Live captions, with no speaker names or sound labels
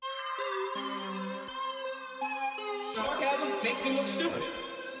Makes me look stupid.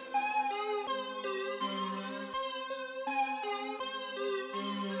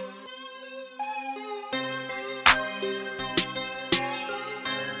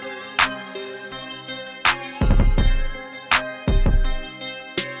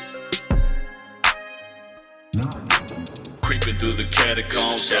 Creeping through the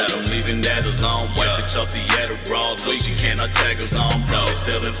catacombs, I'm leaving that alone. Wipe bitch off the Adderall, no, she cannot tag along. Probably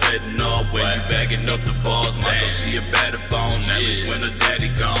selling fentanyl when you bagging up the balls. My though she a batter bone, at least when her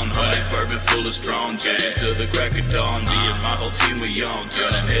daddy gone. Honey bourbon full of strong, jamming till the crack of dawn. Me and my whole team we on,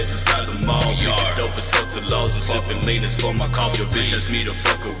 turning heads inside the mall. Yard dope as fuck the laws and sipping leaners for my coffee. Your bitch asked me to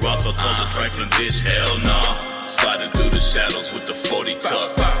fuck her raw, so told the trifling bitch hell nah. Sliding through the shadows with the 40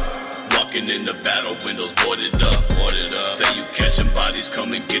 tuck. Walking in the battle, windows boarded up. Say you catching bodies,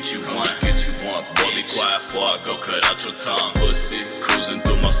 come and get you one. Boy, be quiet before I go cut out your tongue. Pussy, cruising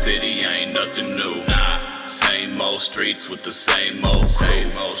through my city, ain't nothing new. Same old streets with the same old crew.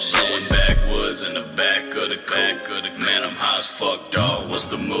 Going backwoods in the back of the coupe. Man, I'm high as fuck, dawg. What's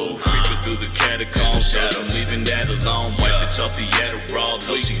the move? Creeping through the catacombs, I'm leaving that alone. Wipe bitch off the Adderall,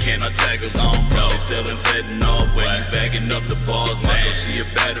 no, she cannot tag along. Probably selling fentanyl when you bagging up the balls. My though she a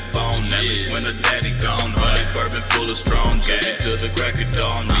batter bone, at least when her daddy gone. Honey bourbon full of strong, jamming till the crack of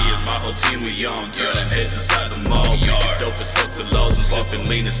dawn. Me and my whole team we on, turning heads inside the mall. Yard dope as fuck the laws and sipping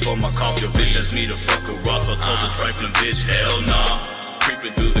leaners for my coffee. Your bitch asked me to fuck her raw, so told the trifling bitch hell nah.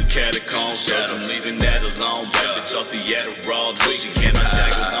 Creeping through the catacombs, I'm leaving that alone. Wipe bitch off the Adderall, no, she cannot tag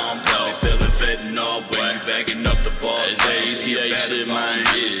along. Probably selling fentanyl when you bagging up the balls. She a shit, man.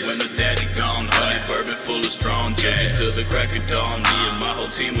 When her daddy gone, honey bourbon full of strong, jamming till the crack of dawn. Me and my whole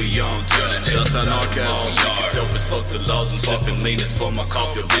team we on, turning heads inside the mall. Yard dope as fuck the laws and sipping leaners for my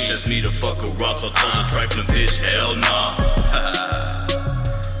coffee. Your bitch asked me to fuck her raw, so told the trifling bitch hell nah.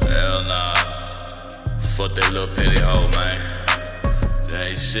 Hell nah. Fuck that little petty hoe, man. That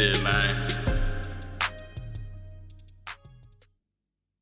ain't shit, man.